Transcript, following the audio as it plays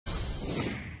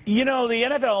You know, the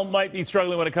NFL might be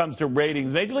struggling when it comes to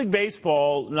ratings. Major League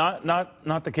Baseball,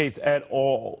 not the case at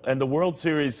all. And the World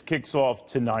Series kicks off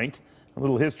tonight. A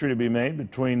little history to be made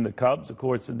between the Cubs, of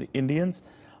course, and the Indians.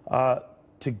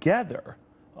 Together,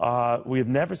 we have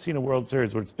never seen a World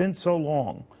Series where it's been so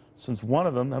long since one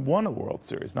of them have won a World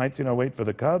Series. 1908 for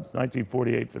the Cubs,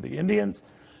 1948 for the Indians.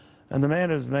 And the man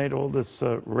who's made all this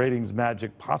ratings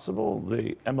magic possible,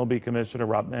 the MLB Commissioner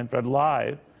Rob Manfred,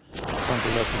 live from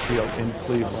the West Field in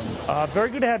Cleveland. Very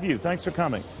good to have you. Thanks for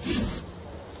coming.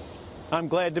 I'm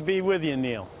glad to be with you,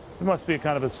 Neil. It must be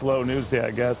kind of a slow news day,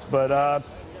 I guess. But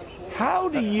how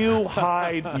do you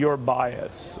hide your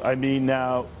bias? I mean,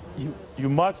 now, you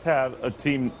must have a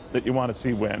team that you want to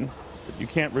see win, but you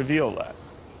can't reveal that,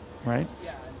 right?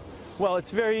 Well,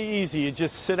 it's very easy. You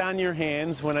just sit on your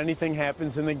hands when anything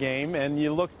happens in the game, and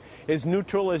you look as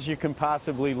neutral as you can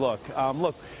possibly look.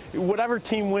 Look, whatever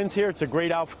team wins here, it's a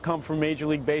great outcome for Major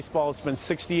League Baseball. It's been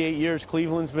 68 years.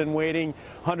 Cleveland's been waiting,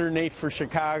 108 for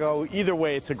Chicago. Either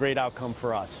way, it's a great outcome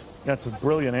for us. That's a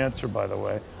brilliant answer, by the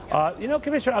way. You know,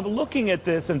 Commissioner, I'm looking at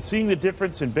this and seeing the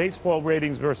difference in baseball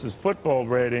ratings versus football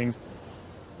ratings.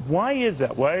 Why is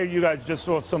that? Why are you guys just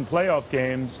off some playoff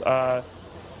games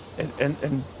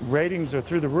and ratings are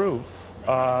through the roof?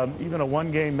 Even a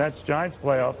one-game Mets-Giants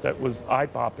playoff that was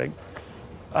eye-popping,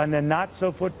 and then not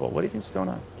so football. What do you think's going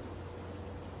on?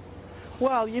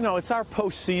 Well, you know, it's our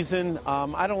postseason.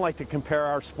 I don't like to compare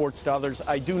our sports to others.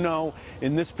 I do know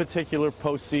in this particular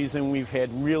postseason we've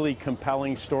had really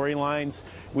compelling storylines.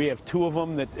 We have two of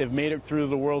them that have made it through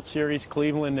the World Series,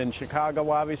 Cleveland and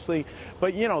Chicago, obviously.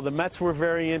 But, you know, the Mets were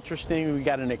very interesting. We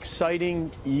got an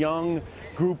exciting, young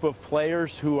group of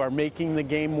players who are making the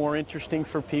game more interesting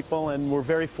for people, and we're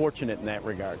very fortunate in that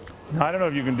regard. Now, I don't know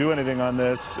if you can do anything on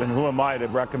this, and who am I to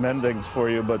recommend things for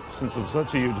you, but since I'm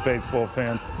such a huge baseball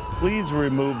fan, please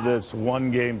remove this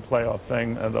one-game playoff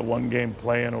thing, the one-game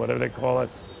play-in, or whatever they call it.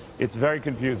 It's very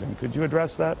confusing. Could you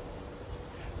address that?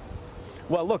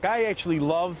 Well, look, I actually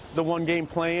love the one-game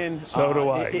play-in. So do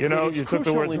I. You know, you took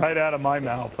the words right out of my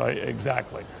mouth.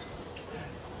 Exactly.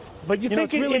 But you think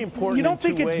it's really important. You don't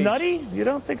think it's nutty? You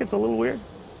don't think it's a little weird?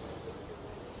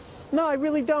 No, I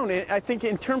really don't. I think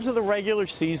in terms of the regular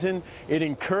season, it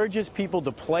encourages people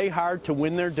to play hard to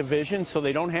win their division so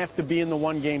they don't have to be in the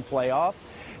one-game playoff.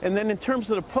 And then in terms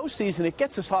of the postseason, it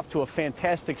gets us off to a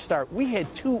fantastic start. We had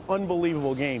two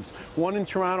unbelievable games, one in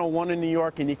Toronto, one in New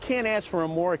York, and you can't ask for a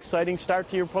more exciting start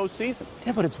to your postseason.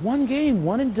 Yeah, but it's one game,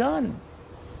 one and done.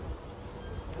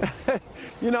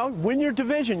 You know, win your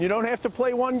division. You don't have to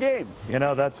play one game. You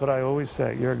know, that's what I always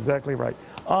say. You're exactly right.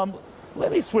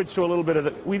 Let me switch to a little bit of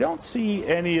the... We don't see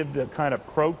any of the kind of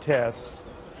protests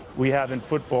we have in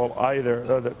football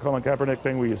either. The Colin Kaepernick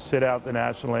thing where you sit out the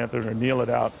national anthem or kneel it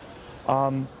out.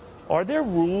 Are there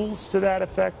rules to that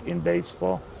effect in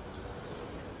baseball?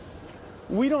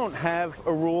 We don't have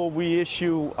a rule. We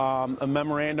issue a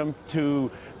memorandum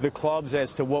to the clubs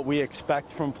as to what we expect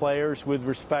from players with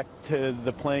respect to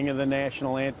the playing of the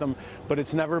national anthem, but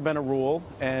it's never been a rule,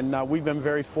 and we've been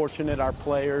very fortunate. Our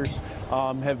players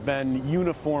have been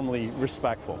uniformly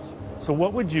respectful. So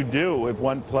what would you do if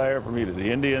one player from either the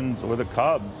Indians or the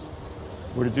Cubs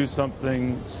were to do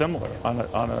something similar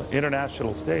on an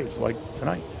international stage like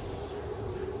tonight?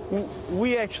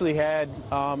 We actually had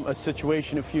a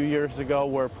situation a few years ago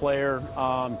where a player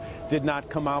did not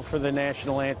come out for the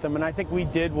national anthem, and I think we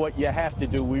did what you have to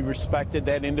do. We respected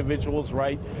that individual's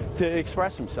right to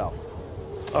express himself.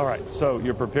 All right, so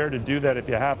you're prepared to do that if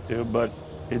you have to, but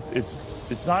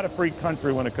it's not a free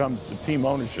country when it comes to team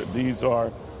ownership. These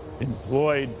are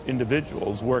employed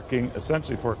individuals working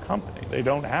essentially for a company. They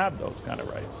don't have those kind of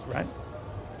rights, right?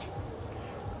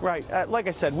 Right. Like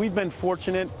I said, we've been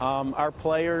fortunate. Our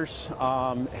players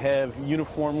have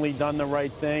uniformly done the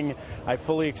right thing. I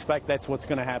fully expect that's what's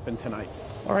going to happen tonight.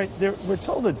 All right. We're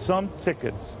told that some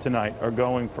tickets tonight are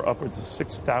going for upwards of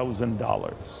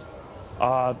 $6,000.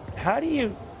 How do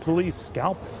you police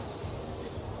scalping?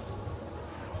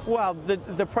 Well,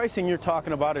 the pricing you're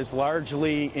talking about is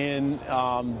largely in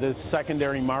the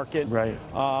secondary market. Right.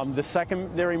 The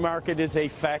secondary market is a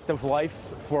fact of life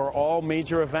for all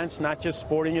major events, not just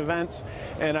sporting events.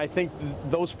 And I think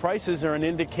those prices are an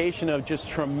indication of just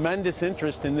tremendous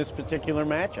interest in this particular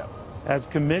matchup. As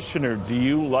commissioner, do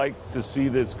you like to see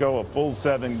this go a full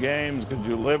 7 games? Could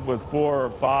you live with 4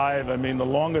 or 5? I mean, the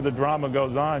longer the drama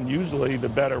goes on, usually the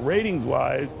better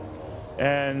ratings-wise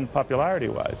and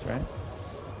popularity-wise, right?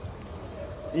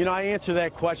 You know, I answer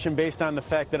that question based on the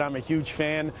fact that I'm a huge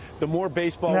fan. The more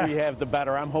baseball we have, the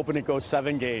better. I'm hoping it goes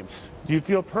 7 games. Do you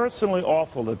feel personally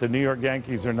awful that the New York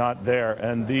Yankees are not there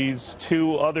and these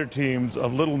 2 other teams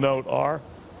of little note are?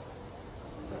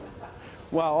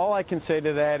 Well, all I can say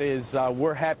to that is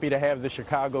we're happy to have the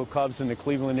Chicago Cubs and the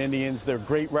Cleveland Indians. They're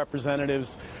great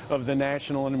representatives of the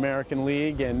National and American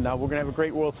League, and we're going to have a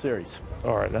great World Series.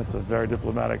 All right, that's a very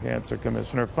diplomatic answer,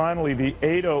 Commissioner. Finally, the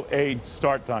 8:08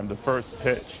 start time, the first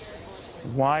pitch.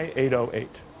 Why 8:08?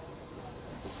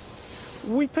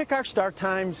 We pick our start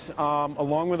times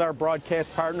along with our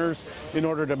broadcast partners in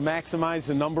order to maximize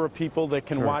the number of people that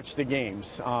can watch the games.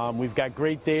 We've got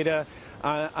great data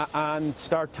on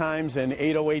start times, and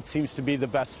 8:08 seems to be the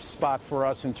best spot for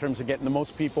us in terms of getting the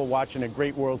most people watching a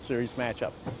great World Series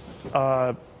matchup.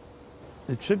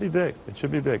 It should be big. It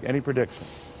should be big. Any predictions?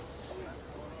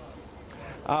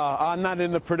 I'm not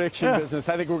in the prediction business.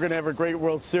 I think we're going to have a great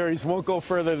World Series. Won't go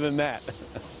further than that.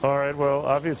 All right. Well,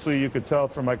 obviously you could tell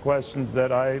from my questions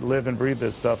that I live and breathe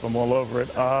this stuff. I'm all over it.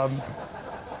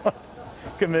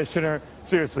 Commissioner,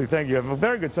 seriously, thank you. You have a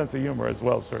very good sense of humor as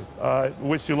well, sir.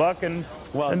 Wish you luck and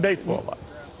baseball luck.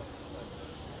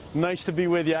 Nice to be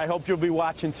with you. I hope you'll be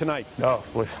watching tonight. Oh,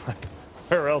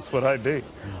 where else would I be?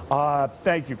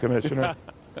 Thank you, Commissioner.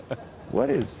 What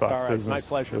is Fox Business my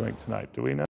pleasure. doing tonight? Do we know?